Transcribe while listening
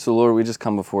So Lord, we just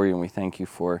come before you and we thank you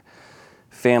for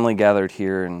family gathered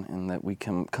here and that we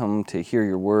can come to hear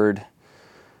your word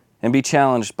and be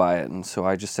challenged by it. And so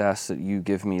I just ask that you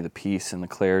give me the peace and the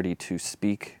clarity to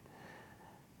speak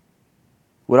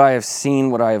what I have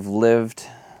seen, what I have lived,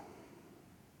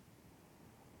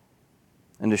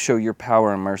 and to show your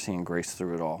power and mercy and grace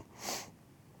through it all.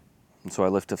 And so I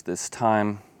lift up this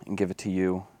time and give it to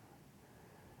you.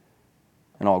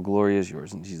 And all glory is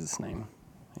yours in Jesus' name.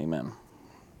 Amen.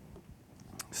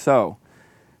 So,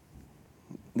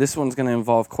 this one's going to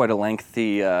involve quite a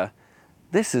lengthy,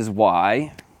 this is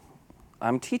why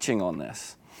I'm teaching on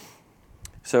this.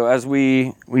 So as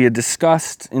we had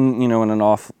discussed in an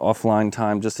offline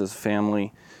time, just as a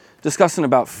family, discussing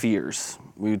about fears.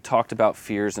 We talked about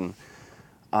fears and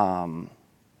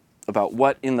about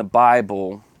what in the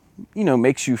Bible,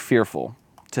 makes you fearful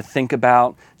to think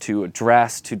about, to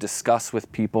address, to discuss with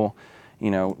people.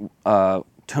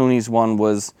 Tony's one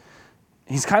was,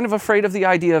 he's kind of afraid of the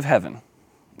idea of heaven.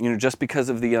 Just because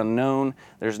of the unknown,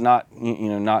 there's not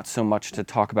so much to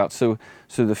talk about. So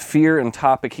the fear and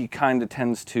topic, he kind of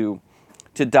tends to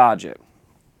dodge it.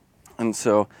 And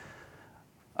so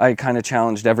I kind of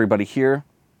challenged everybody here,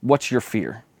 what's your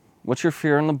fear? What's your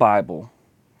fear in the Bible?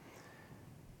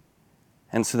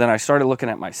 And so then I started looking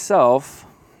at myself,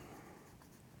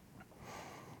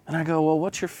 and I go, well,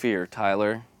 what's your fear,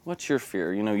 Tyler? What's your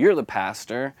fear? You're the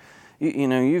pastor.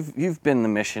 You've been the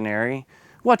missionary.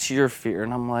 What's your fear?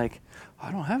 And I'm like,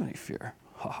 I don't have any fear.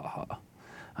 Ha ha ha.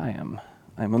 I'm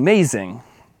amazing.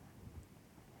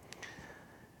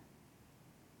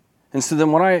 And so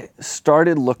then what I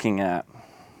started looking at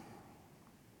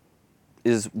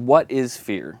is, what is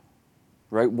fear?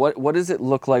 Right? What does it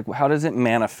look like? How does it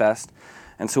manifest?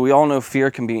 And so we all know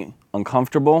fear can be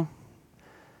uncomfortable.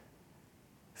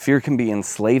 Fear can be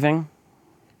enslaving.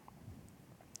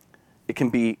 It can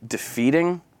be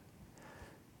defeating.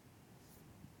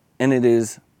 And it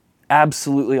is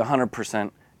absolutely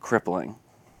 100% crippling.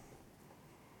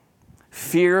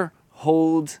 Fear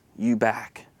holds you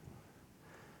back.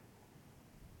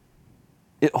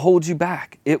 It holds you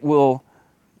back. It will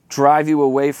drive you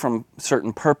away from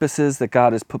certain purposes that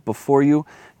God has put before you,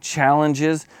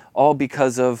 challenges, all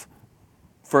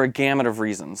for a gamut of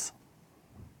reasons.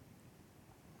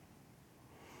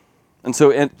 And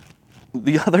so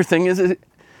the other thing is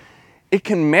it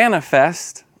can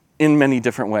manifest in many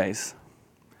different ways.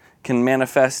 It can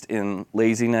manifest in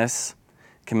laziness,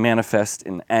 can manifest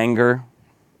in anger,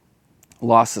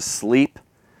 loss of sleep,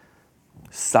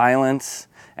 silence,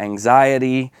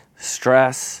 anxiety,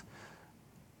 stress,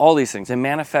 all these things. It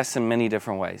manifests in many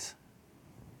different ways.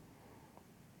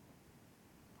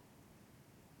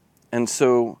 And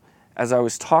so as I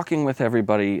was talking with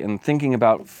everybody and thinking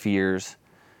about fears,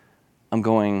 I'm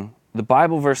going, the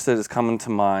Bible verse that is coming to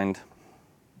mind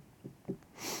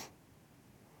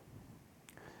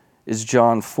is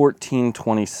John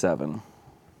 14:27.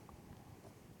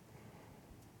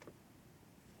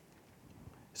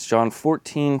 It's John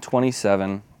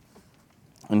 14:27,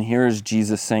 and here is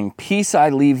Jesus saying, "Peace I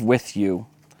leave with you,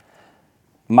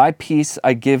 my peace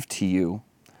I give to you,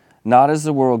 not as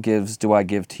the world gives do I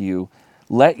give to you.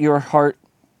 Let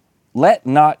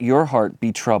not your heart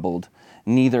be troubled,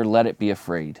 neither let it be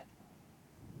afraid."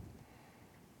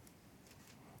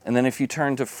 And then if you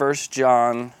turn to 1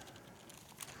 John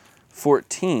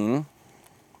 14,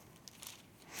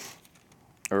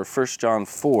 or 1 John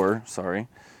 4, sorry.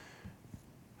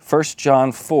 1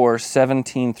 John 4,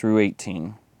 17 through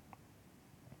 18.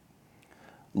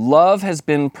 "Love has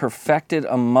been perfected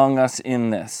among us in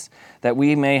this, that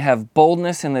we may have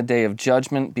boldness in the day of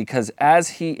judgment, because as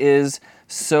he is,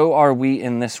 so are we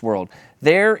in this world.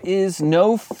 There is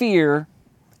no fear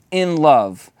in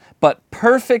love, but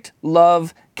perfect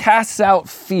love casts out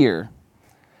fear,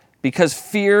 because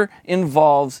fear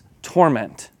involves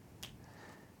torment.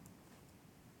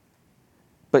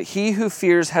 But he who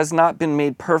fears has not been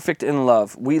made perfect in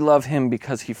love. We love him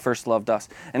because he first loved us."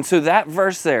 And so that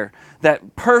verse there,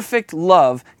 that perfect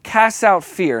love casts out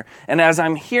fear. And as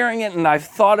I'm hearing it, and I've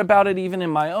thought about it even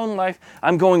in my own life,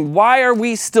 I'm going, why are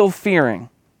we still fearing?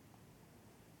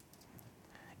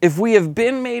 If we have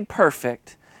been made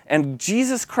perfect, and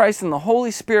Jesus Christ and the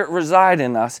Holy Spirit reside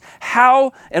in us,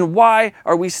 how and why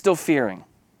are we still fearing?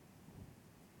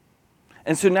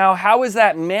 And so now, how is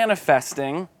that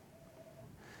manifesting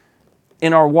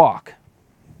in our walk?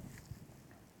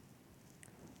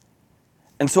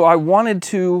 And so I wanted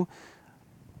to,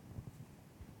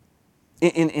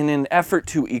 in an effort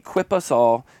to equip us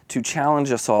all, to challenge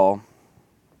us all,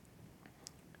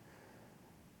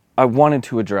 I wanted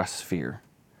to address fear.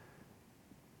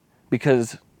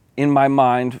 Because in my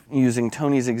mind, using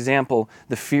Tony's example,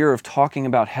 the fear of talking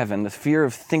about heaven, the fear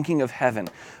of thinking of heaven.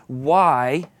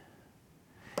 Why,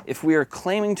 if we are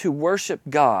claiming to worship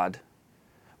God,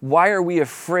 why are we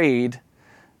afraid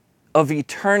of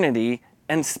eternity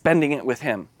and spending it with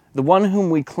Him? The one whom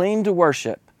we claim to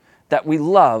worship, that we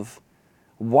love,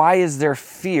 why is there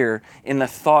fear in the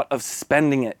thought of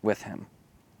spending it with Him?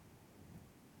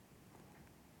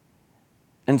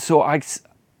 And so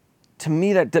to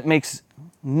me, that makes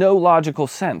no logical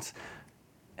sense.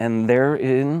 And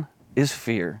therein is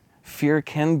fear. Fear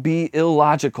can be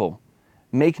illogical,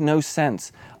 make no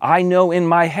sense. I know in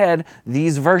my head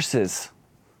these verses.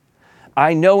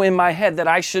 I know in my head that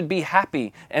I should be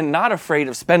happy and not afraid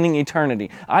of spending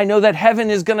eternity. I know that heaven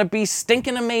is going to be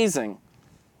stinking amazing.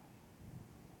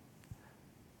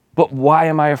 But why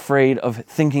am I afraid of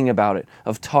thinking about it,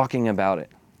 of talking about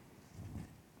it?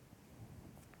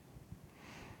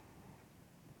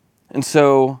 And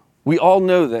so we all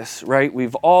know this, right?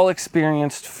 We've all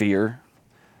experienced fear.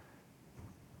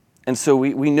 And so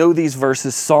we know these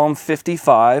verses, Psalm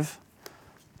 55,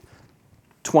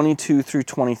 22 through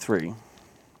 23.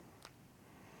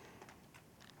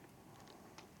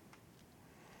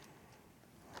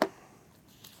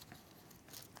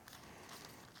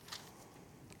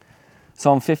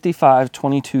 Psalm 55,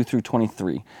 22 through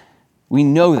 23. We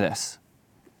know this.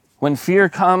 When fear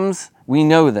comes, we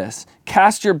know this.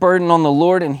 Cast your burden on the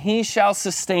Lord, and He shall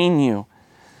sustain you.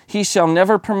 He shall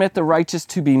never permit the righteous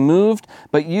to be moved,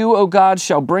 but you, O God,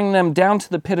 shall bring them down to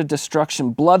the pit of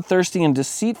destruction. Bloodthirsty and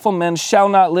deceitful men shall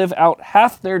not live out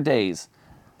half their days.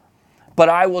 But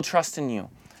I will trust in you.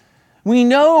 We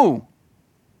know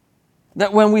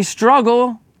that when we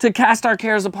struggle to cast our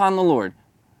cares upon the Lord,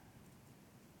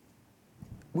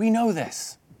 we know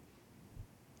this.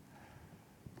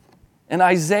 In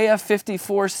Isaiah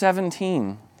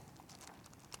 54:17,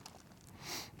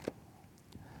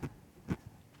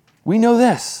 we know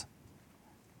this.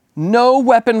 No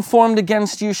weapon formed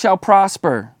against you shall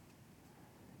prosper,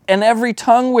 and every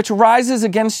tongue which rises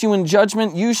against you in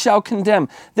judgment you shall condemn.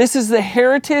 This is the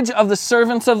heritage of the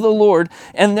servants of the Lord,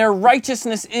 and their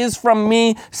righteousness is from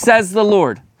me, says the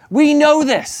Lord. We know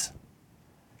this.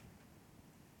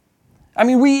 I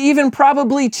mean, we even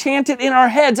probably chant it in our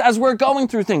heads as we're going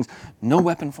through things. No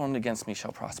weapon formed against me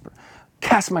shall prosper.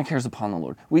 Cast my cares upon the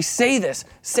Lord. We say this,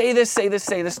 say this, say this,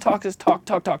 say this, talk this, talk,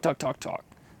 talk, talk, talk, talk, talk.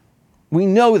 We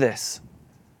know this.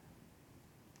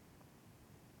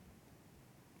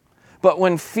 But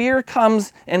when fear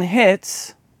comes and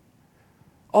hits,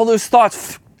 all those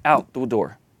thoughts out the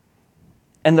door.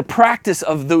 And the practice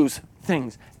of those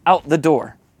things out the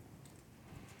door.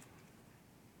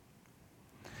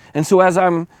 And so as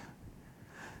I'm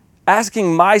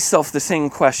asking myself the same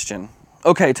question,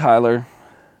 okay, Tyler,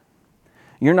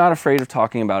 you're not afraid of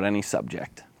talking about any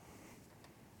subject.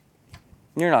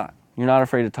 You're not. You're not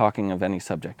afraid of talking of any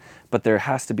subject. But there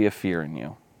has to be a fear in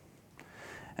you.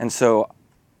 And so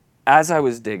as I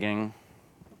was digging,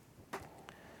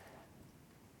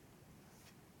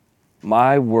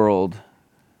 my world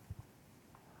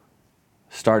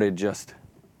started just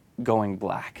going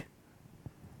black.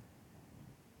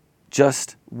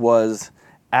 Just was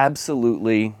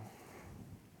absolutely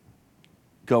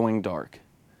going dark.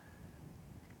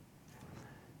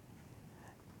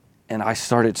 And I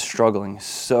started struggling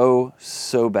so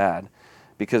bad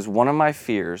because one of my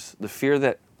fears, the fear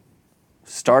that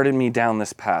started me down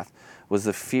this path, was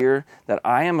the fear that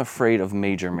I am afraid of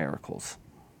major miracles.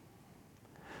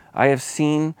 I have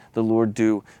seen the Lord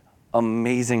do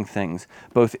amazing things,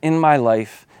 both in my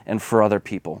life and for other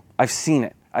people. I've seen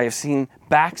it. I have seen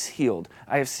backs healed.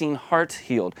 I have seen hearts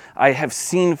healed. I have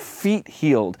seen feet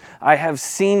healed. I have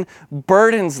seen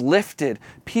burdens lifted.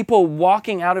 People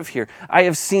walking out of here. I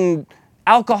have seen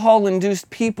alcohol-induced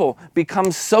people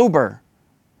become sober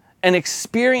and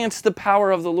experience the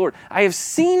power of the Lord. I have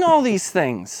seen all these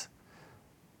things.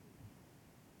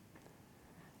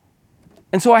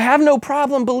 And so I have no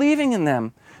problem believing in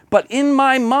them. But in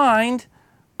my mind,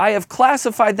 I have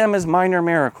classified them as minor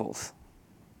miracles.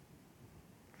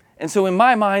 And so in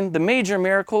my mind, the major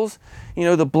miracles,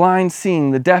 the blind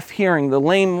seeing, the deaf hearing, the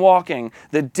lame walking,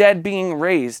 the dead being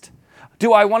raised.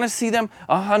 Do I want to see them?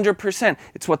 100%.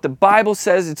 It's what the Bible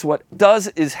says. It's what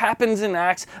happens in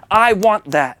Acts. I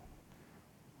want that.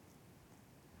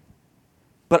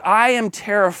 But I am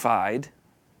terrified.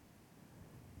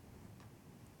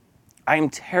 I am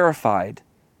terrified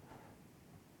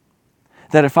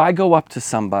that if I go up to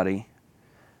somebody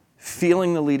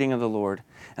feeling the leading of the Lord,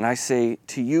 and I say,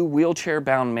 to you,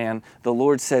 wheelchair-bound man, the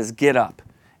Lord says, get up.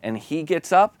 And he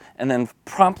gets up and then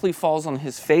promptly falls on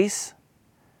his face,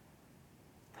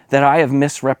 that I have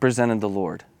misrepresented the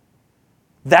Lord.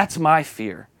 That's my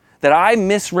fear, that I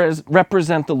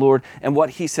misrepresent the Lord and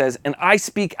what he says, and I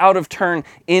speak out of turn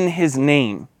in his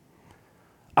name.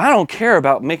 I don't care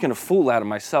about making a fool out of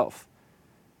myself.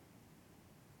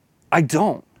 I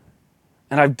don't.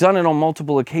 And I've done it on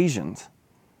multiple occasions.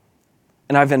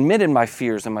 And I've admitted my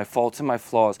fears and my faults and my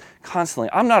flaws constantly.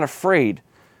 I'm not afraid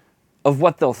of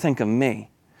what they'll think of me.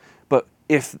 But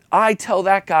if I tell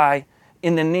that guy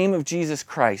in the name of Jesus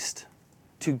Christ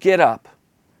to get up,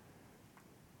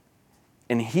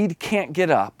 and he can't get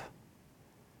up,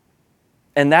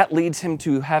 and that leads him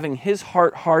to having his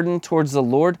heart hardened towards the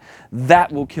Lord,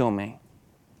 that will kill me.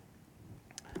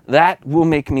 That will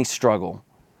make me struggle.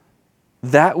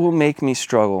 That will make me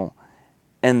struggle.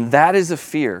 And that is a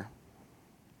fear,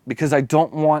 because I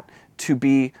don't want to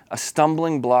be a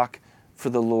stumbling block for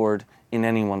the Lord in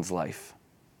anyone's life.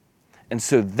 And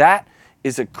so that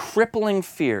is a crippling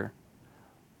fear.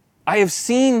 I have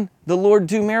seen the Lord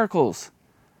do miracles.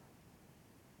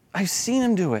 I've seen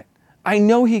him do it. I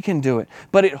know he can do it,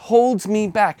 but it holds me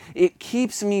back. It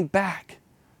keeps me back.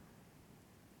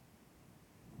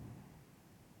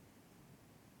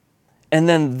 And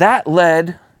then that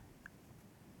led,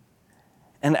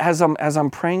 and as I'm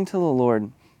praying to the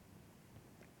Lord,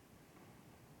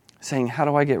 saying, how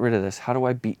do I get rid of this? How do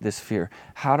I beat this fear?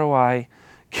 How do I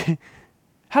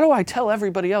tell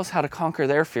everybody else how to conquer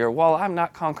their fear while I'm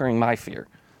not conquering my fear?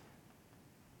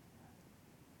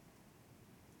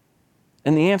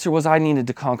 And the answer was I needed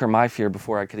to conquer my fear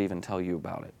before I could even tell you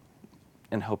about it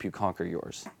and help you conquer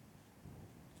yours.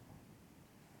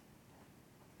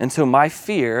 And so my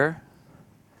fear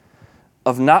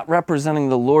of not representing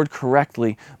the Lord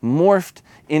correctly morphed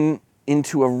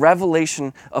into a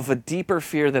revelation of a deeper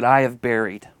fear that I have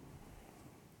buried,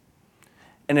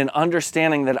 and an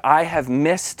understanding that I have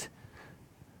missed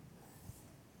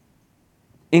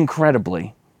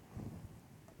incredibly.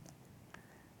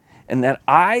 And that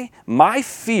my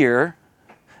fear,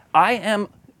 I am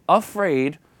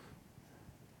afraid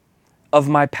of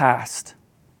my past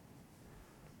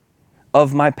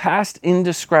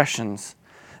indiscretions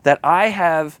that I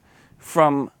have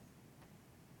from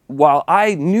while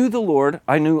I knew the Lord,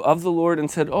 I knew of the Lord and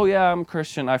said, oh yeah, I'm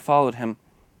Christian, I followed him.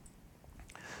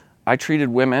 I treated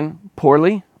women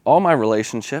poorly, all my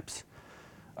relationships.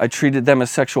 I treated them as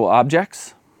sexual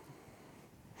objects.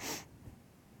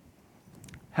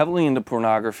 Heavily into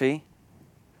pornography,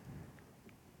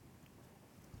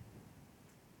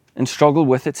 and struggled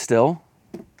with it still,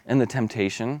 and the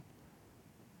temptation.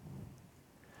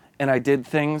 And I did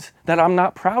things that I'm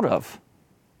not proud of.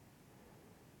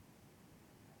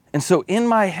 And so in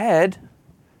my head,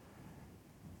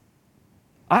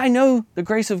 I know the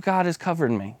grace of God has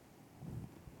covered me.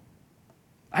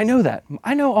 I know that.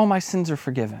 I know all my sins are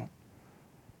forgiven.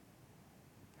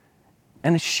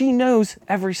 And she knows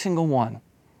every single one.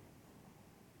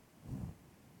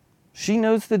 She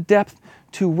knows the depth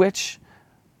to which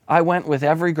I went with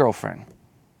every girlfriend,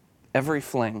 every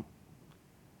fling,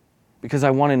 because I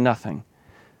wanted nothing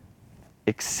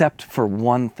except for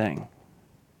one thing.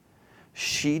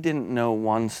 She didn't know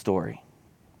one story,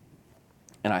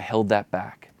 and I held that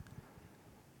back.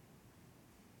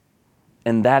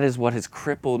 And that is what has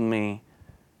crippled me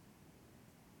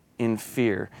in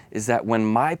fear, is that when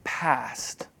my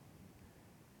past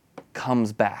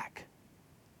comes back,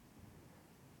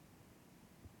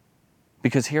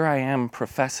 because here I am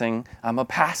professing I'm a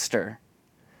pastor.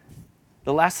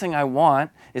 The last thing I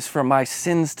want is for my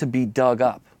sins to be dug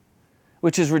up,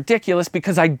 which is ridiculous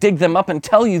because I dig them up and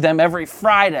tell you them every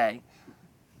Friday.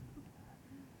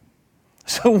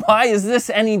 So why is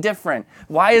this any different?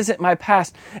 Why is it my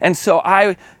past? And so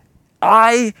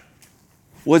I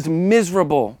was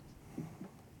miserable.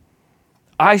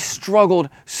 I struggled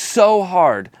so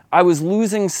hard. I was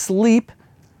losing sleep.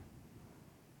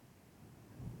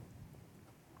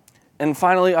 And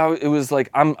finally, it was like,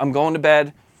 I'm going to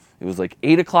bed. It was like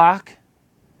 8 o'clock.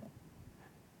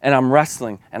 And I'm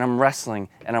wrestling, and I'm wrestling,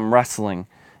 and I'm wrestling.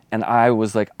 And I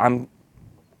was like, I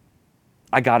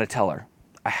got to tell her.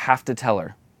 I have to tell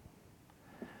her.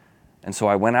 And so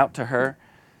I went out to her.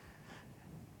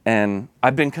 And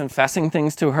I've been confessing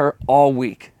things to her all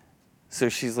week. So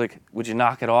she's like, would you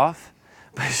knock it off?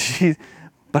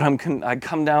 But I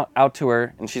come down out to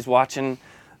her, and she's watching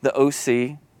the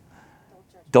OC.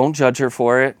 Don't judge her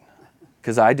for it,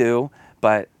 because I do,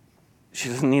 but she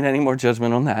doesn't need any more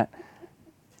judgment on that.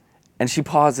 And she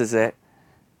pauses it,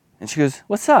 and she goes,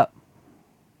 what's up?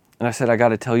 And I said, I got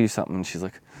to tell you something. And she's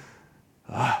like,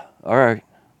 all right,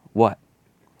 what?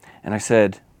 And I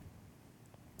said,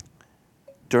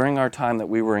 during our time that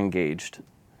we were engaged,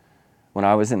 when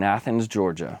I was in Athens,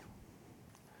 Georgia,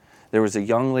 there was a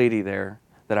young lady there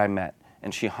that I met,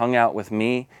 and she hung out with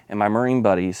me and my Marine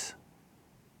buddies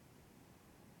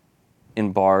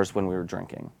in bars when we were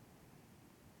drinking.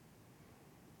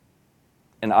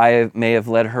 And I may have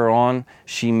led her on.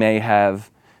 She may have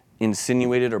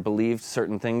insinuated or believed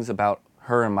certain things about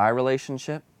her and my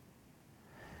relationship.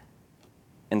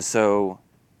 And so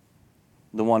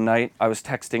the one night I was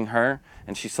texting her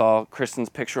and she saw Kristen's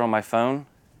picture on my phone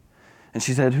and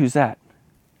she said, "Who's that?"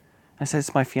 I said,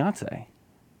 "It's my fiance."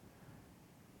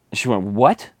 And she went,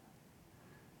 "What?"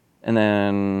 And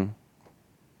then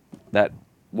that,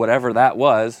 whatever that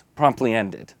was, promptly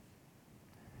ended.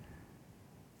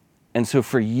 And so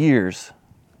for years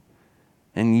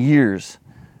and years,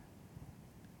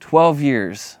 12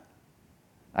 years,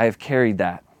 I have carried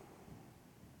that.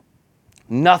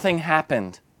 Nothing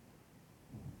happened.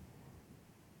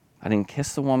 I didn't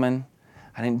kiss the woman.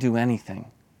 I didn't do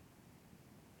anything.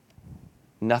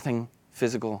 Nothing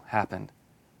physical happened.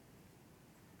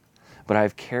 But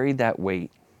I've carried that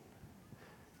weight,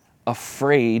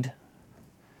 afraid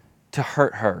to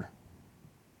hurt her.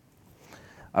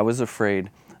 I was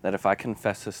afraid that if I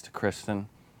confess this to Kristen,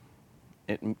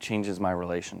 it changes my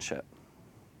relationship.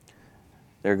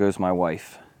 There goes my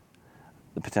wife,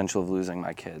 the potential of losing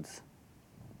my kids,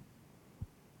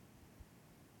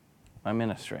 my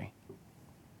ministry,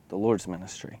 the Lord's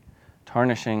ministry,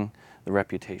 tarnishing the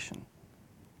reputation.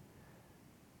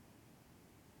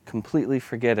 Completely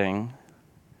forgetting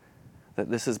that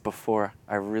this is before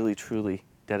I really truly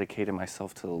dedicated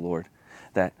myself to the Lord,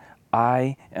 that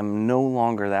I am no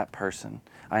longer that person.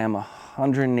 I am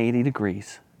 180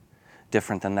 degrees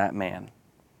different than that man.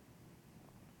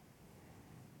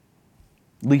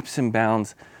 Leaps and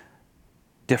bounds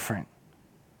different.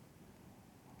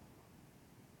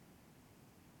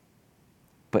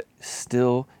 But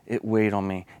still, it weighed on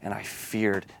me, and I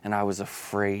feared, and I was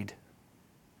afraid.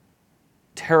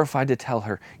 Terrified to tell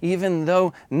her, even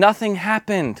though nothing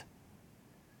happened.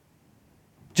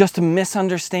 Just a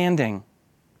misunderstanding.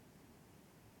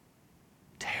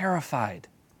 Terrified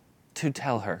to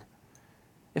tell her.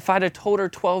 If I'd have told her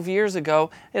 12 years ago,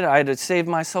 I'd have saved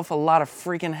myself a lot of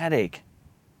freaking headache.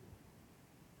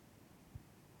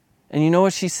 And you know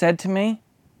what she said to me?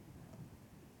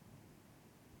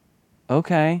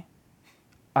 "Okay,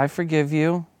 I forgive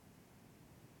you."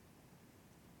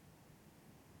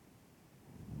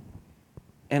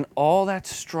 And all that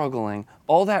struggling,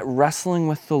 all that wrestling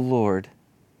with the Lord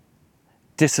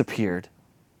disappeared.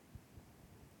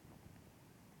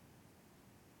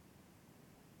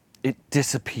 It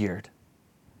disappeared.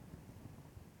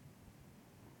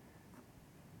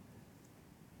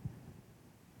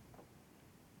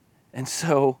 And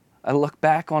so I look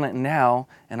back on it now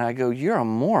and I go, you're a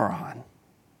moron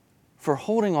for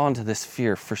holding on to this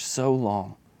fear for so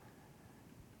long.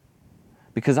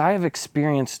 Because I have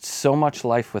experienced so much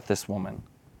life with this woman.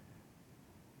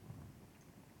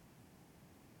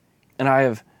 And I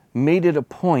have made it a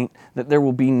point that there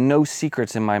will be no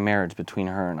secrets in my marriage between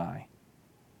her and I.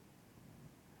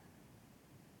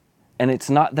 And it's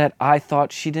not that I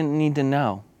thought she didn't need to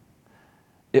know.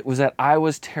 It was that I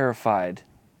was terrified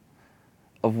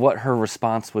of what her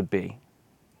response would be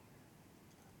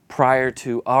prior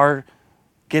to our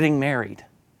getting married.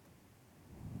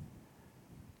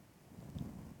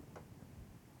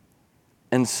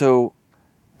 And so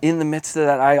in the midst of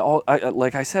that, I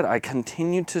like I said, I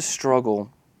continued to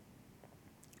struggle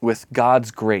with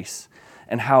God's grace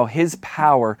and how His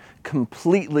power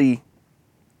completely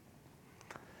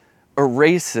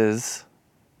erases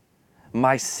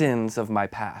my sins of my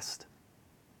past.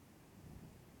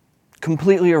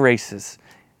 Completely erases.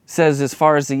 Says as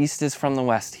far as the east is from the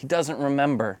west. He doesn't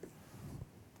remember.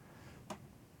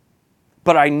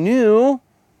 But I knew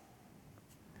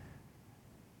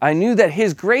that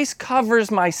His grace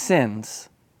covers my sins.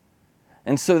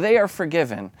 And so they are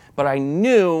forgiven. But I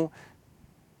knew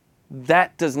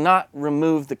that does not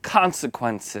remove the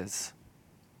consequences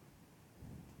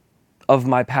of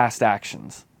my past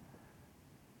actions.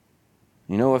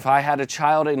 You know, if I had a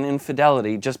child in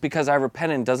infidelity, just because I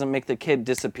repented doesn't make the kid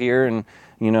disappear and,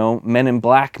 Men in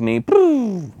Black me.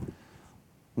 Boo!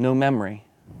 No memory.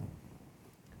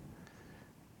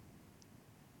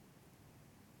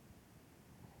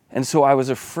 And so I was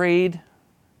afraid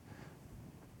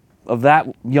of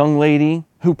that young lady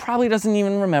who probably doesn't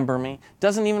even remember me,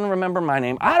 doesn't even remember my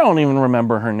name. I don't even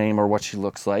remember her name or what she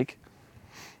looks like.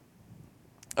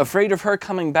 Afraid of her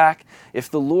coming back if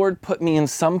the Lord put me in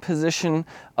some position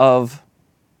of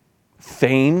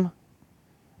fame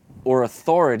or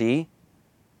authority,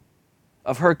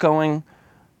 of her going,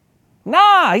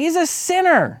 nah, he's a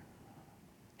sinner.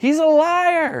 He's a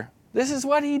liar. This is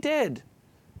what he did.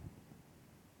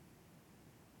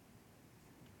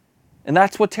 And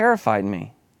that's what terrified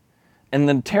me. And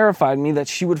then terrified me that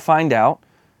she would find out.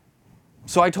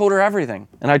 So I told her everything.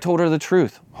 And I told her the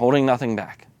truth, holding nothing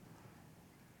back.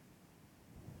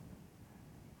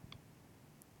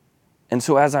 And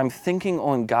so as I'm thinking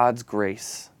on God's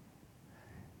grace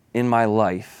in my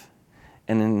life,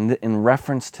 and in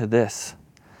reference to this,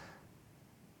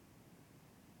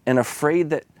 and afraid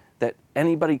that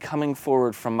anybody coming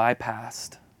forward from my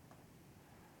past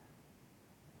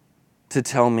to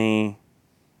tell me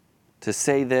to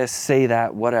say this, say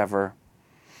that, whatever,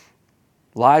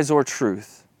 lies or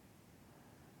truth,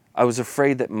 I was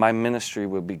afraid that my ministry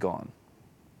would be gone.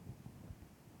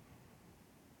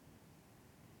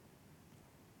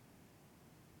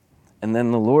 And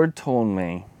then the Lord told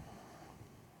me,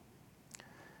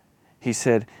 He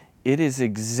said, it is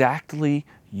exactly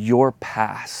your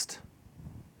past.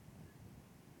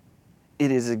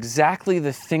 It is exactly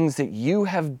the things that you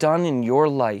have done in your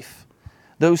life,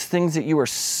 those things that you are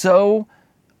so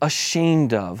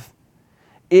ashamed of.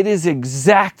 It is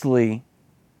exactly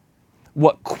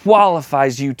what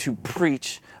qualifies you to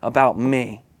preach about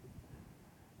me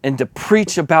and to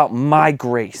preach about my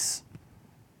grace.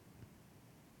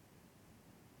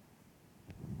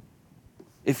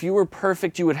 If you were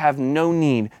perfect, you would have no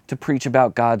need to preach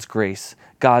about God's grace,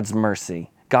 God's mercy,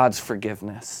 God's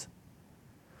forgiveness.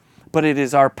 But it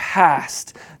is our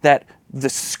past that the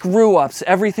screw-ups,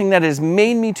 everything that has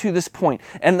made me to this point,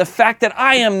 and the fact that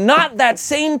I am not that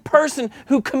same person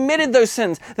who committed those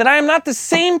sins, that I am not the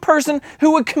same person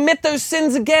who would commit those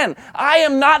sins again. I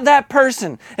am not that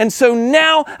person. And so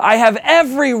now I have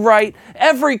every right,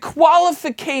 every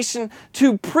qualification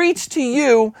to preach to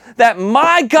you that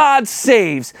my God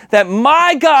saves, that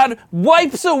my God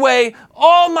wipes away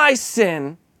all my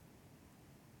sin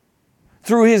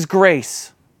through His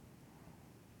grace.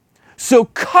 So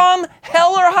come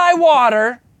hell or high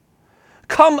water,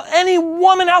 come any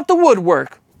woman out the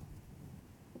woodwork,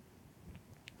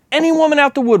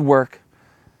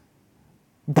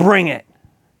 bring it.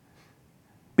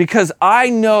 Because I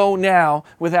know now,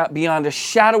 without beyond a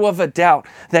shadow of a doubt,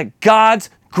 that God's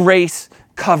grace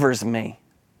covers me.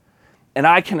 And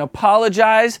I can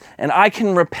apologize and I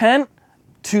can repent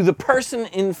to the person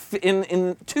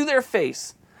to their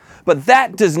face. But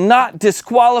that does not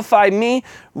disqualify me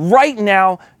right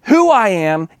now, who I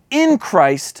am in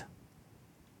Christ,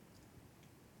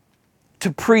 to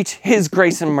preach His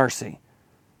grace and mercy.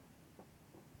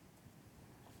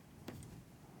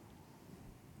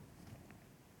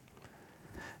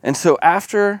 And so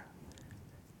after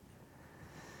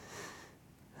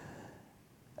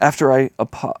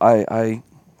I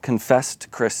confessed to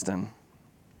Kristen,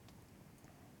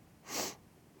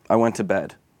 I went to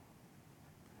bed.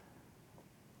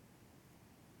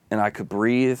 And I could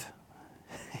breathe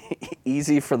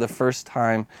easy for the first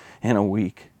time in a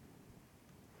week.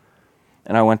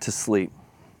 And I went to sleep.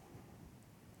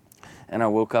 And I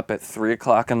woke up at 3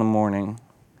 o'clock in the morning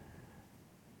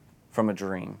from a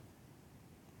dream.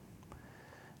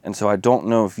 And so I don't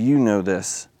know if you know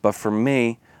this, but for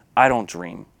me, I don't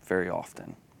dream very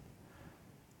often,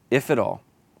 if at all.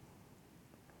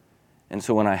 And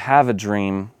so when I have a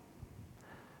dream,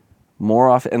 more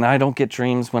often, and I don't get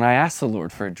dreams when I ask the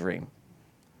Lord for a dream.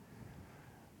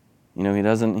 You know, He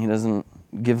doesn't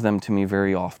give them to me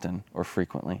very often or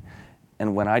frequently.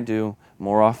 And when I do,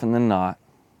 more often than not,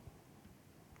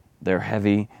 they're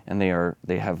heavy and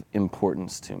they have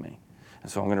importance to me.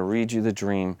 And so I'm going to read you the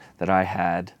dream that I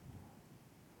had.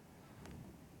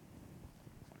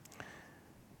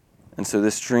 And so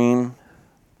this dream,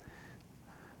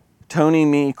 Tony,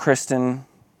 me, Kristen,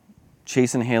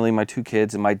 Chase and Haley, my 2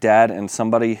 kids, and my dad, and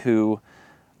somebody who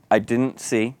I didn't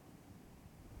see,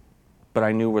 but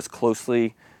I knew was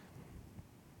closely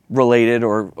related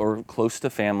or close to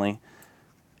family,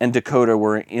 and Dakota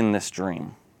were in this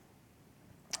dream.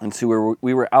 And so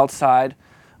we were outside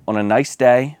on a nice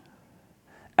day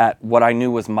at what I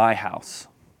knew was my house.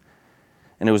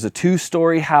 And it was a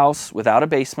 2-story house without a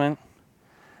basement,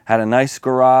 had a nice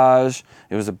garage.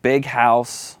 It was a big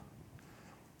house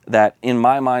that in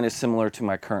my mind is similar to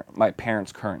my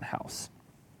parents' current house.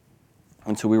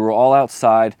 And so we were all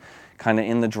outside, kind of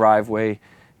in the driveway,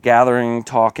 gathering,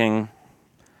 talking,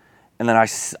 and then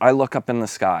I look up in the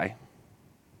sky,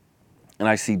 and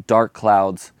I see dark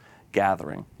clouds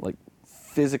gathering, like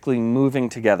physically moving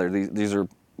together. These are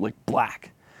like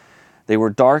black. They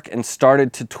were dark and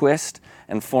started to twist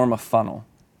and form a funnel.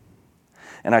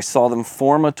 And I saw them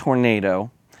form a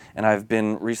tornado. And I've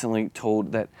been recently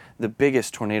told that the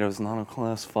biggest tornado is not a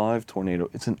Class 5 tornado.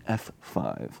 It's an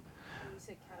F5. You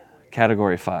said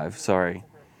category 5, sorry.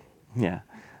 Yeah.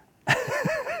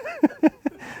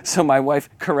 So my wife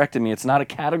corrected me. It's not a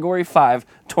Category 5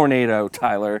 tornado,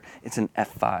 Tyler. It's an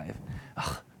F5.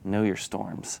 Ugh, know your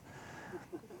storms.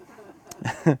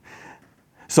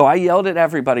 So I yelled at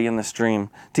everybody in this dream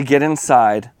to get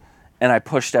inside, and I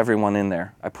pushed everyone in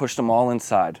there. I pushed them all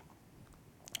inside.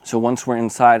 So once we're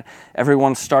inside,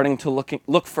 everyone's starting to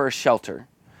look for a shelter.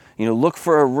 Look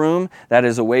for a room that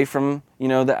is away from,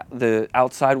 the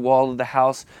outside wall of the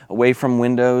house, away from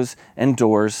windows and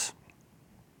doors.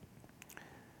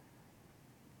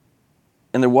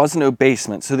 And there was no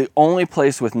basement, so the only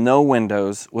place with no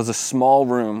windows was a small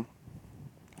room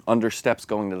under steps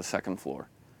going to the second floor.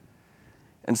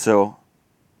 And so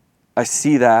I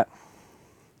see that,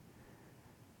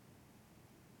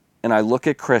 and I look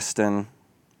at Kristen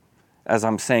as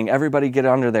I'm saying, everybody get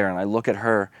under there, and I look at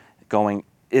her going,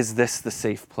 is this the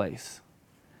safe place?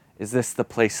 Is this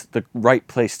the right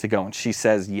place to go? And she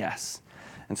says yes.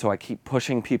 And so I keep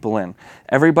pushing people in.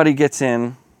 Everybody gets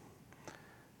in.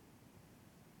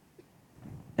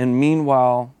 And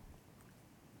meanwhile,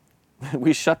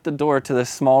 we shut the door to this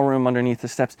small room underneath the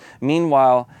steps.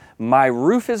 Meanwhile, my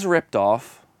roof is ripped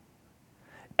off.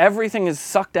 Everything is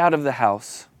sucked out of the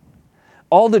house.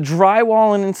 All the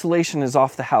drywall and insulation is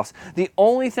off the house. The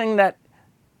only thing that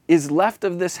is left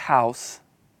of this house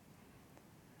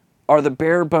are the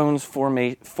bare bones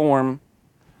form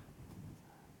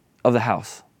of the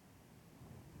house.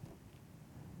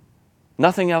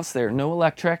 Nothing else there. No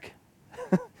electric,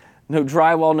 no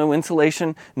drywall, no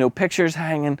insulation, no pictures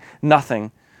hanging,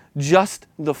 nothing. Just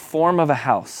the form of a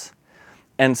house.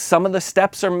 And some of the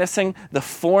steps are missing. The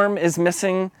form is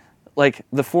missing. Like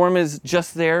the form is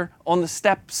just there on the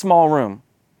step, small room.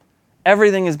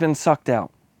 Everything has been sucked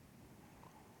out.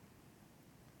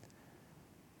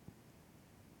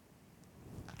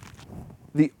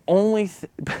 The only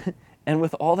and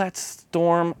with all that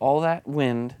storm, all that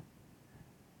wind,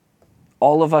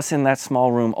 all of us in that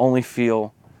small room only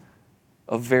feel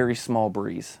a very small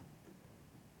breeze.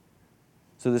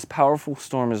 So this powerful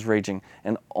storm is raging,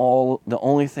 and the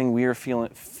only thing we are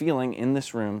feeling in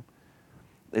this room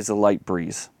is a light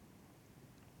breeze.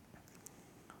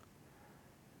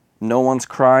 No one's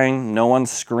crying, no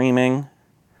one's screaming,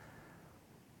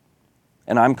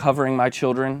 and I'm covering my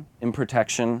children in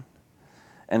protection.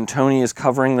 And Tony is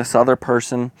covering this other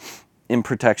person in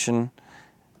protection.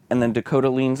 And then Dakota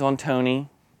leans on Tony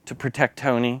to protect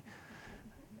Tony.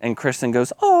 And Kristen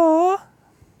goes, "Aww."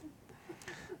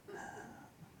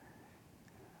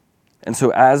 And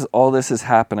so as all this is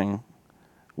happening,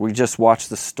 we just watch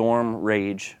the storm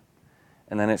rage.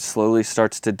 And then it slowly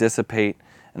starts to dissipate.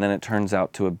 And then it turns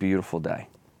out to a beautiful day.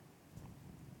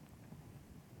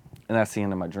 And that's the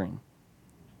end of my dream.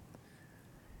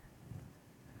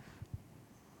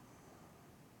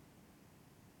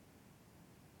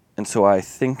 And so I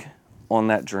think on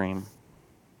that dream,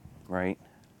 right?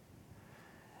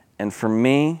 And for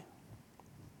me,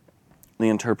 the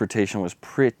interpretation was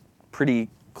pretty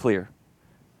clear.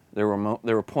 There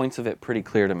were points of it pretty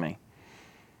clear to me.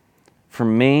 For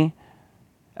me,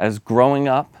 as growing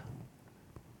up,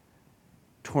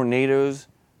 tornadoes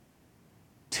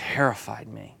terrified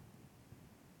me.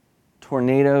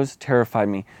 Tornadoes terrified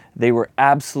me. They were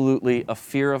absolutely a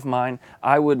fear of mine.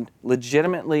 I would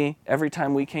legitimately, every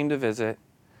time we came to visit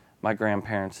my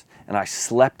grandparents, and I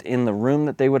slept in the room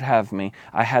that they would have me,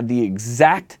 I had the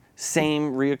exact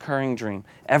same reoccurring dream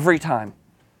every time.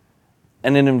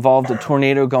 And it involved a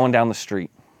tornado going down the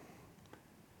street.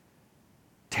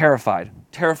 Terrified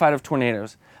of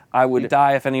tornadoes. I would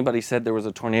die if anybody said there was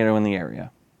a tornado in the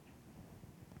area.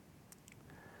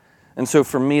 And so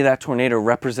for me, that tornado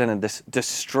represented this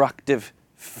destructive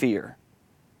fear.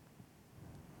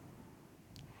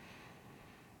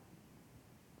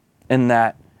 And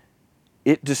that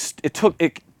it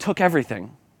took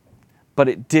everything, but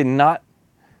it did not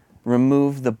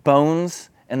remove the bones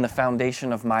and the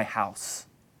foundation of my house.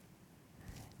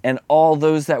 And all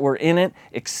those that were in it,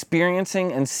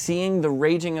 experiencing and seeing the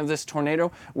raging of this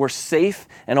tornado, were safe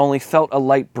and only felt a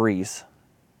light breeze.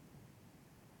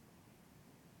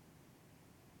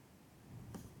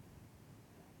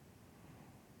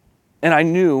 And I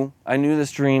knew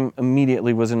this dream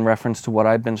immediately was in reference to what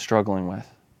I'd been struggling with.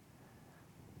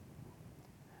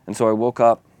 And so I woke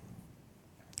up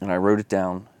and I wrote it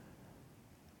down.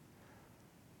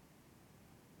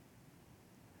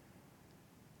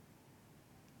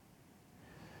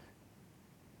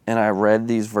 And I read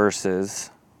these verses.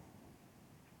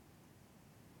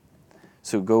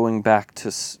 So going back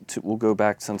to we'll go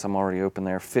back since I'm already open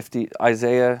there.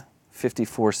 Isaiah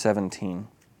 54:17.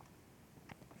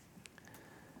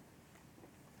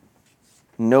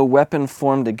 No weapon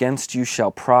formed against you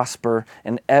shall prosper,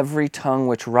 and every tongue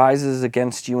which rises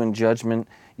against you in judgment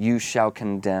you shall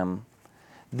condemn.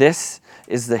 This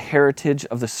is the heritage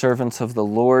of the servants of the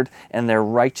Lord, and their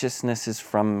righteousness is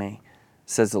from me,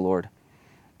 says the Lord.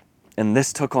 And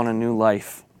this took on a new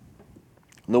life.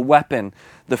 The weapon,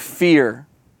 the fear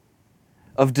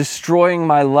of destroying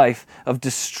my life, of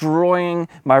destroying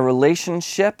my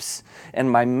relationships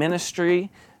and my ministry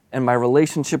and my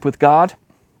relationship with God.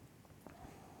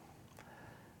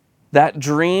 That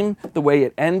dream, the way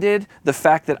it ended, the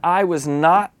fact that I was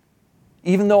not,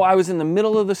 even though I was in the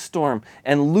middle of the storm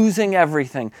and losing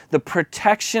everything, the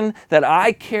protection that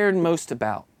I cared most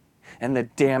about, and the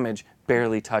damage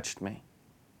barely touched me.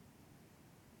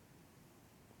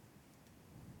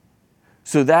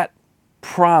 So that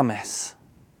promise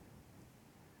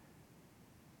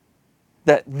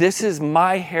that this is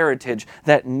my heritage,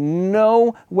 that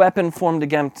no weapon formed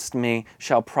against me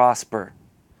shall prosper.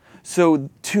 So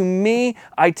to me,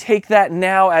 I take that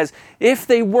now as if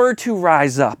they were to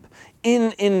rise up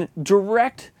in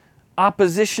direct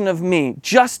opposition of me,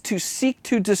 just to seek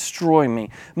to destroy me,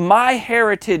 my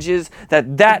heritage is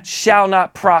that shall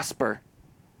not prosper.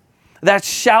 That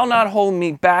shall not hold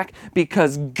me back,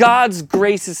 because God's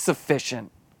grace is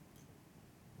sufficient.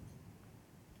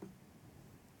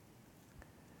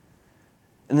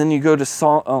 And then you go to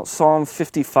Psalm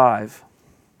 55.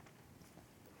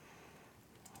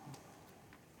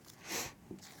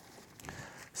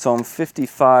 Psalm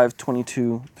 55,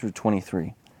 22 through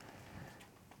 23.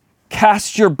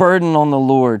 Cast your burden on the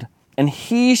Lord, and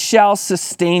he shall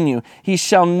sustain you. He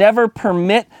shall never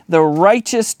permit the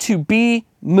righteous to be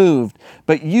moved.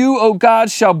 But you, O God,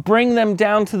 shall bring them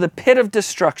down to the pit of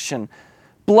destruction.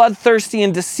 Bloodthirsty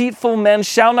and deceitful men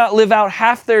shall not live out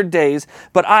half their days,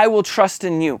 but I will trust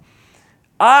in you.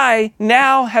 I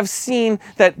now have seen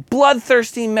that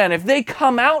bloodthirsty men, if they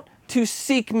come out to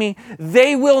seek me,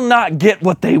 they will not get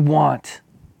what they want.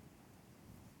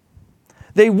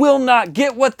 They will not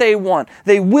get what they want.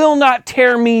 They will not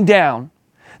tear me down.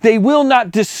 They will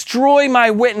not destroy my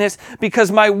witness,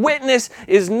 because my witness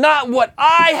is not what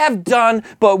I have done,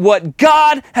 but what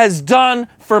God has done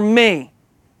for me.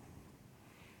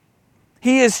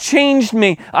 He has changed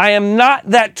me. I am not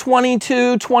that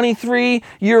 22,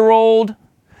 23-year-old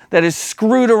that is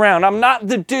screwed around. I'm not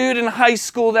the dude in high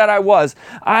school that I was.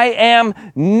 I am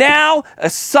now a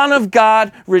son of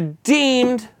God,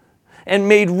 redeemed and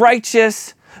made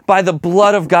righteous by the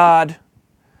blood of God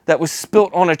that was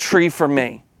spilt on a tree for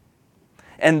me.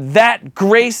 And that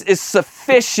grace is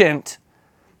sufficient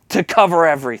to cover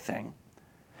everything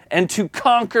and to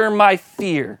conquer my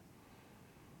fear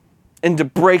and to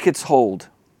break its hold.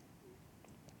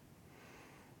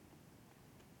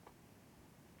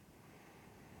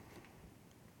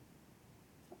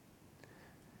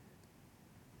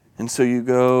 And so you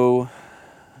go,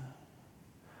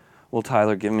 well,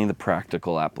 Tyler, give me the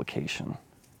practical application.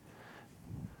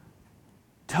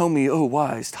 Tell me, oh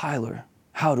wise Tyler,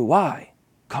 how do I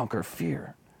conquer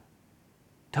fear?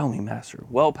 Tell me, Master.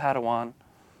 Well, Padawan,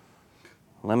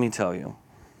 let me tell you.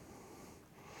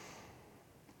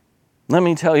 Let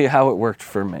me tell you how it worked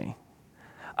for me.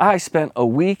 I spent a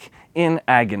week in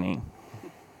agony,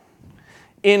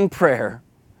 in prayer,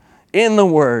 in the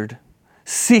Word,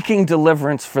 seeking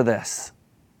deliverance for this.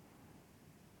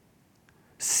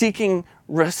 Seeking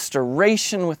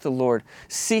restoration with the Lord,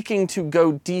 seeking to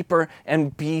go deeper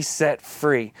and be set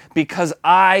free, because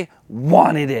I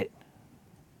wanted it.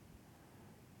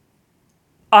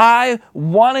 I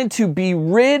wanted to be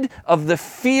rid of the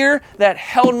fear that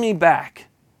held me back.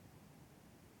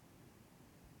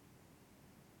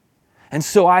 And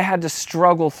so I had to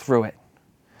struggle through it,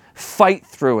 fight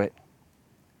through it.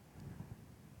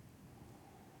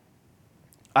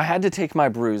 I had to take my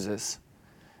bruises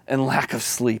and lack of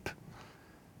sleep.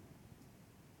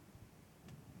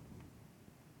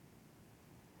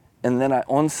 And then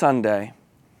on Sunday,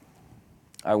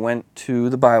 I went to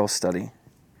the Bible study.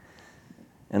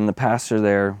 And the pastor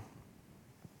there,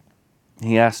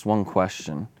 he asked one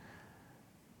question.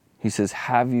 He says,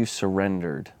 have you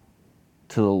surrendered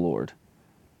to the Lord?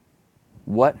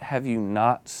 What have you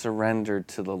not surrendered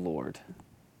to the Lord?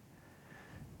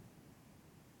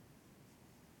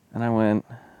 And I went,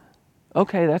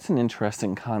 okay, that's an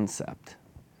interesting concept.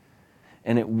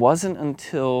 And it wasn't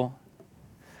until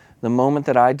the moment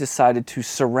that I decided to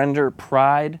surrender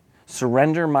pride,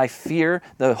 surrender my fear,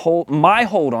 my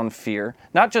hold on fear,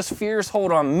 not just fear's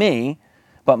hold on me,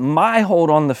 but my hold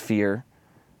on the fear,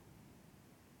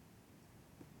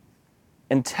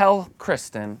 and tell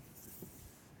Kristen,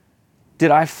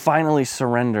 did I finally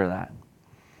surrender that?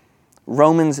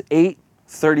 Romans 8,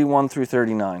 31 through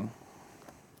 39.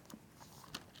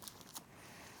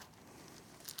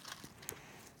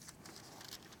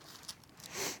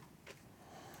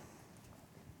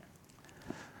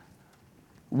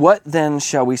 What then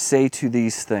shall we say to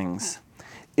these things?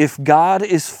 If God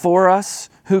is for us,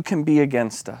 who can be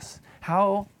against us?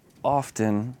 How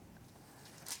often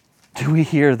do we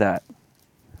hear that?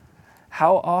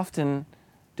 How often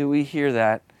do we hear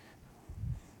that?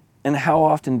 And how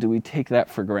often do we take that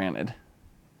for granted?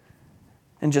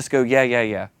 And just go,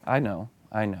 yeah, I know.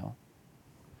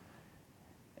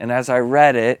 And as I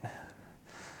read it,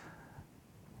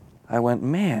 I went,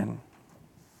 man,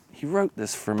 he wrote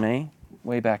this for me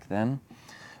way back then.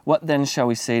 What then shall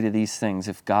we say to these things?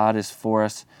 If God is for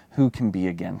us, who can be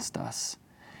against us?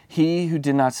 He who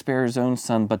did not spare his own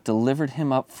son, but delivered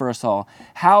him up for us all,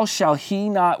 how shall he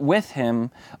not with him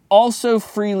also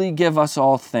freely give us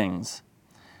all things?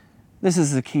 This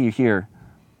is the key here.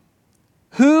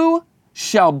 Who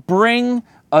shall bring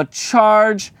a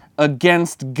charge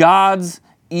against God's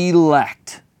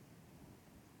elect?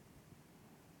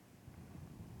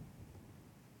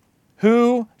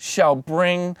 Who shall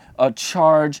bring a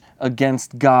charge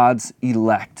against God's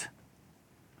elect?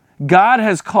 God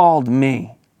has called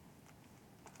me.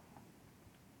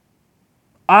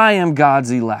 I am God's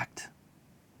elect.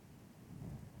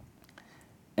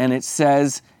 And it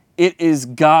says, it is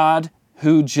God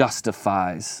who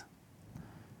justifies.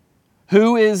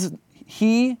 Who is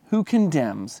he who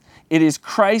condemns? It is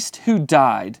Christ who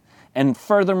died, and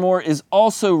furthermore is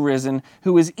also risen,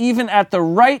 who is even at the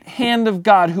right hand of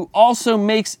God, who also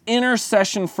makes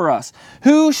intercession for us.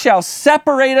 Who shall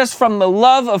separate us from the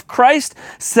love of Christ?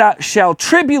 Shall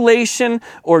tribulation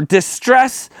or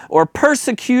distress or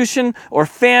persecution or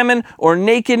famine or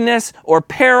nakedness or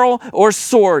peril or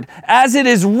sword? As it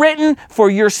is written, for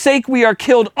your sake we are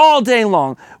killed all day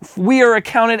long. We are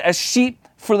accounted as sheep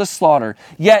for the slaughter.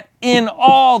 Yet in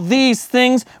all these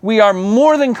things we are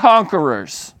more than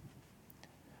conquerors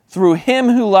through him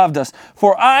who loved us.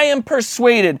 For I am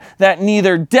persuaded that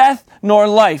neither death, nor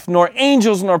life, nor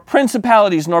angels, nor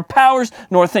principalities, nor powers,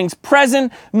 nor things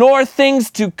present, nor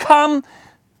things to come,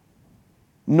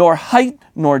 nor height,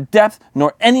 nor depth,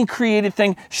 nor any created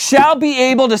thing shall be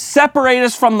able to separate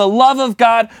us from the love of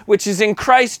God, which is in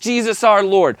Christ Jesus our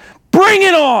Lord. Bring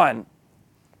it on!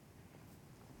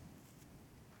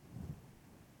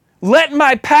 Let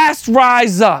my past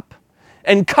rise up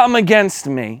and come against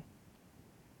me,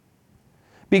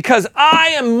 because I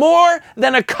am more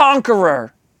than a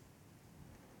conqueror.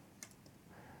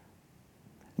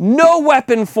 No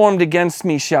weapon formed against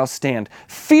me shall stand.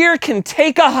 Fear can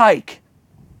take a hike.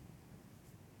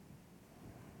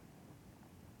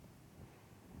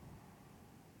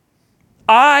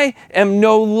 I am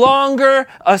no longer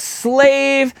a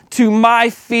slave to my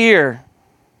fear,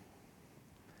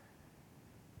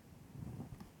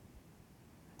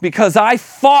 because I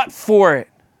fought for it.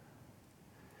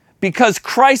 Because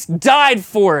Christ died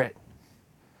for it.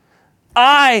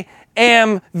 I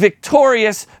am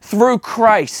victorious through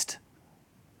Christ.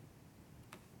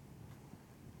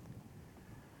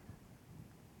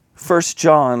 1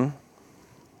 John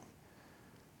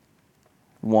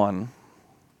 1,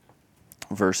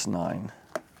 verse 9.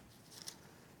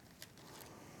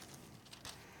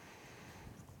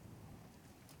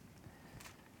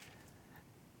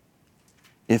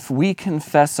 If we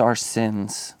confess our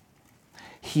sins,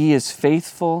 he is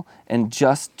faithful and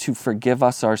just to forgive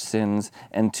us our sins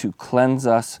and to cleanse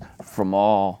us from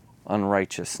all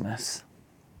unrighteousness.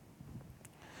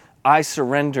 I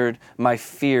surrendered my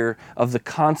fear of the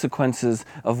consequences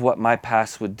of what my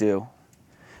past would do.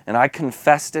 And I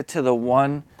confessed it to the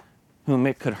one whom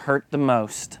it could hurt the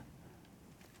most.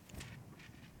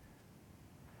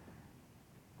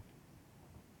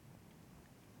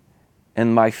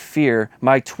 And my fear,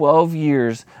 my 12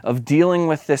 years of dealing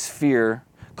with this fear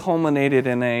culminated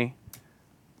in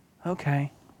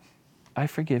okay, I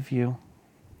forgive you.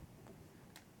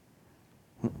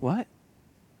 What?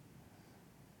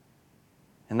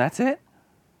 And that's it?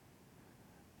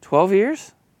 12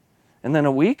 years? And then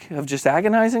a week of just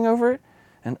agonizing over it?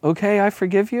 And okay, I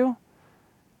forgive you?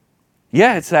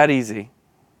 Yeah, it's that easy.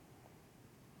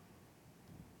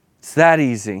 It's that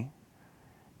easy.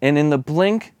 And in the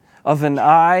blink of an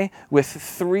eye, with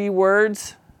 4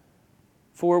 words,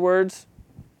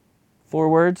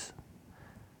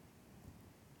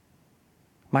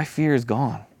 my fear is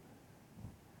gone.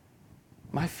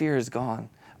 My fear is gone.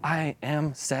 I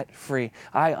am set free.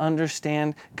 I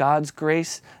understand God's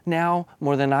grace now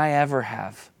more than I ever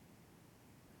have.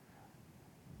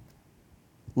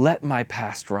 Let my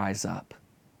past rise up.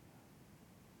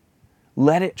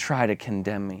 Let it try to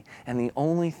condemn me. And the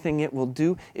only thing it will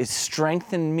do is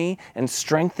strengthen me and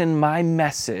strengthen my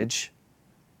message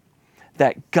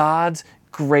that God's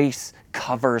grace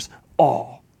covers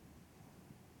all.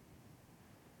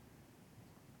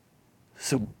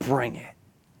 So bring it.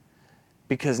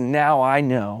 Because now I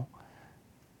know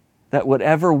that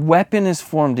whatever weapon is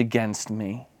formed against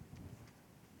me,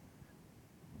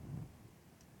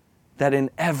 that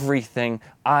in everything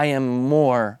I am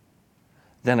more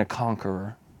than a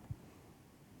conqueror.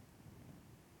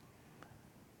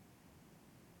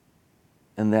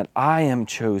 And that I am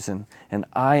chosen and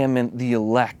I am in the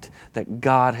elect that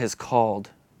God has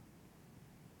called.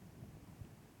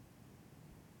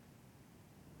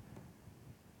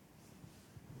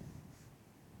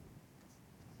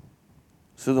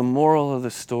 So the moral of the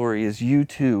story is you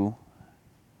too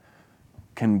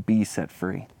can be set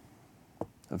free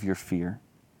of your fear.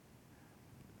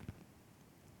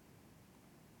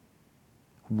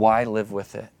 Why live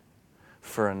with it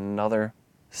for another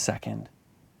second?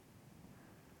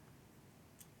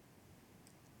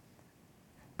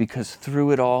 Because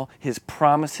through it all, his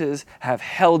promises have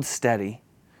held steady.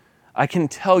 I can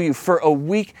tell you, for a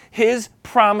week, his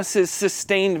promises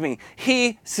sustained me.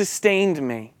 He sustained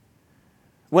me.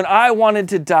 When I wanted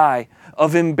to die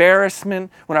of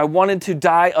embarrassment, when I wanted to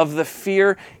die of the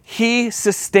fear, he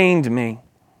sustained me.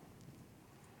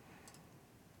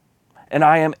 And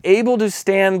I am able to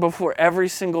stand before every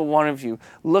single one of you,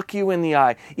 look you in the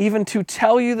eye, even to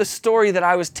tell you the story that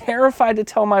I was terrified to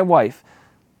tell my wife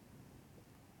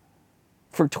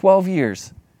for 12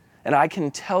 years. And I can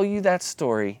tell you that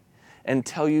story and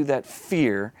tell you that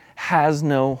fear has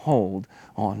no hold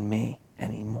on me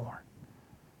anymore.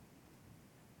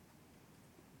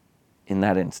 In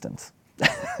that instance.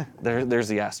 There's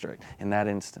the asterisk. In that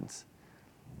instance.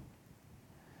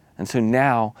 And so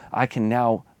now, I can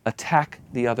now attack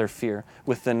the other fear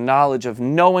with the knowledge of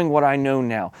knowing what I know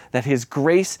now, that his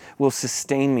grace will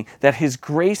sustain me, that his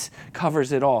grace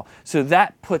covers it all. So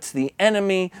that puts the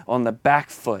enemy on the back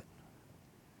foot.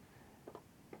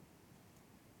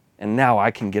 And now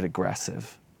I can get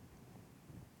aggressive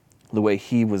the way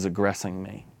he was aggressing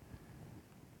me.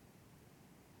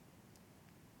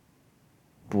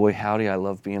 Boy, howdy, I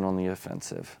love being on the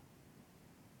offensive.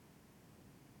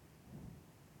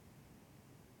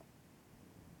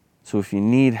 So if you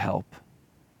need help,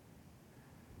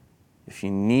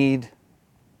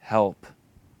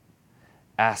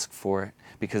 ask for it,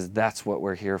 because that's what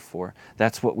we're here for.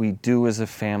 That's what we do as a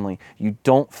family. You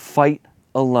don't fight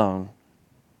alone.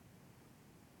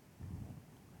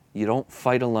 You don't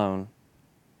fight alone.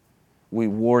 We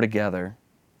war together.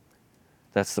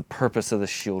 That's the purpose of the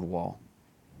shield wall.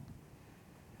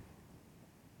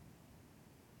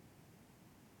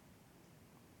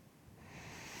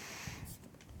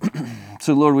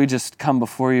 So Lord, we just come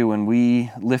before you and we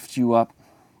lift you up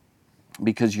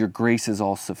because your grace is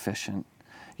all sufficient.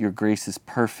 Your grace is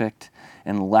perfect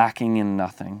and lacking in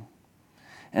nothing.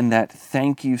 And that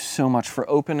thank you so much for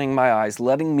opening my eyes,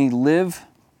 letting me live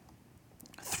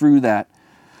through that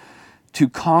to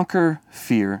conquer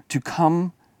fear, to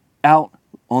come out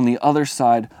on the other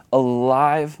side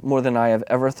alive more than I have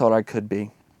ever thought I could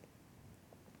be.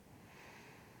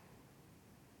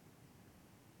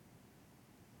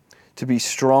 To be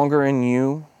stronger in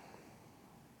you,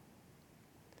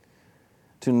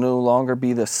 to no longer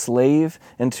be the slave,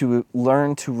 and to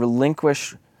learn to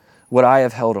relinquish what I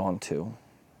have held on to.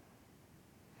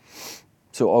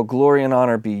 So all glory and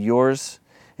honor be yours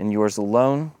and yours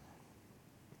alone.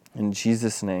 In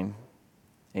Jesus' name,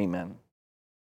 amen.